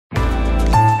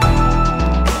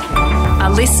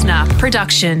listener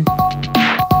production.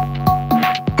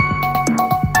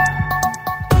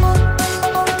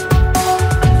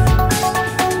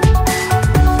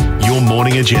 Your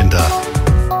Morning Agenda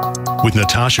with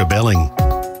Natasha Belling.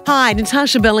 Hi,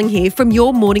 Natasha Belling here from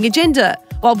Your Morning Agenda.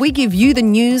 While we give you the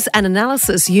news and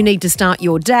analysis you need to start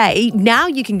your day, now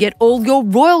you can get all your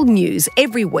royal news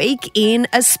every week in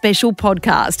a special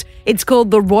podcast. It's called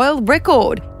The Royal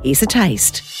Record. Here's a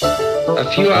taste. A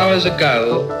few hours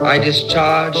ago, I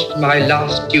discharged my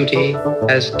last duty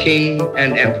as King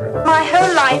and Emperor. My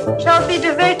whole life shall be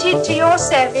devoted to your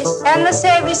service and the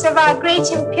service of our great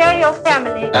imperial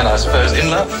family. And I suppose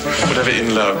in love, whatever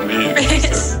in love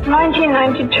means.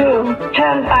 1992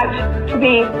 turned out to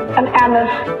be an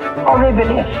annus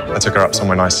horribilis. I took her up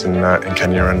somewhere nice in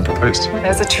Kenya and proposed.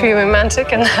 There's a true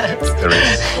romantic in that. There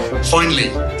is. Finally,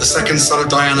 the second son of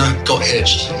Diana got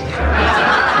hitched.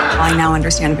 I now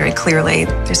understand very clearly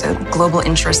there's a global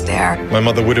interest there. My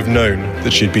mother would have known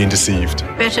that she'd been deceived.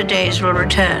 Better days will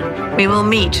return. We will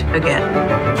meet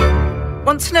again.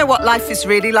 Want to know what life is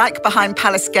really like behind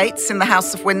palace gates in the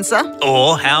House of Windsor?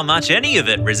 Or how much any of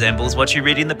it resembles what you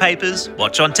read in the papers,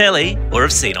 watch on telly, or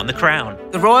have seen on The Crown?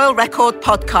 The Royal Record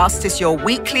podcast is your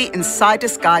weekly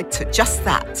insider's guide to just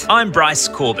that. I'm Bryce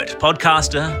Corbett,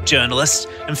 podcaster, journalist,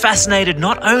 and fascinated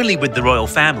not only with the royal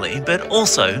family, but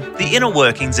also the inner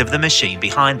workings of the machine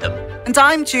behind them. And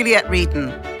I'm Juliet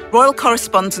Reedon, royal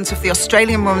correspondent of the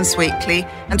Australian Women's Weekly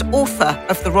and author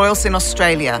of The Royals in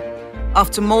Australia.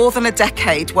 After more than a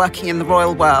decade working in the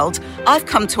royal world, I've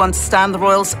come to understand the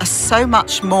royals are so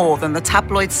much more than the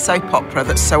tabloid soap opera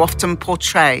that's so often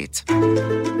portrayed.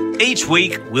 Each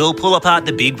week, we'll pull apart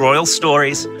the big royal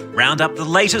stories, round up the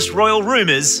latest royal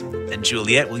rumours, and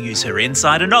Juliet will use her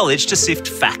insider knowledge to sift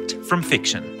fact from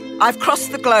fiction. I've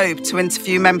crossed the globe to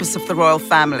interview members of the royal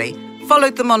family,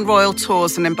 followed them on royal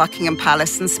tours and in Buckingham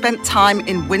Palace, and spent time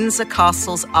in Windsor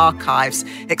Castle's archives,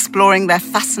 exploring their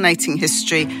fascinating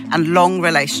history and long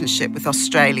relationship with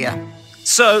Australia.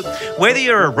 So, whether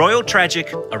you're a royal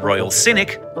tragic, a royal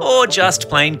cynic, or just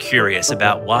plain curious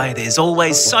about why there's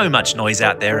always so much noise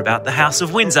out there about the House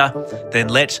of Windsor, then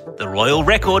let the Royal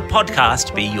Record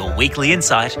podcast be your weekly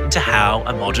insight into how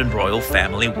a modern royal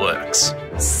family works.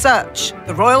 Search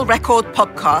the Royal Record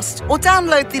podcast or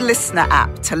download the Listener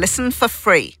app to listen for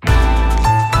free.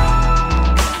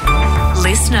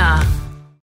 Listener.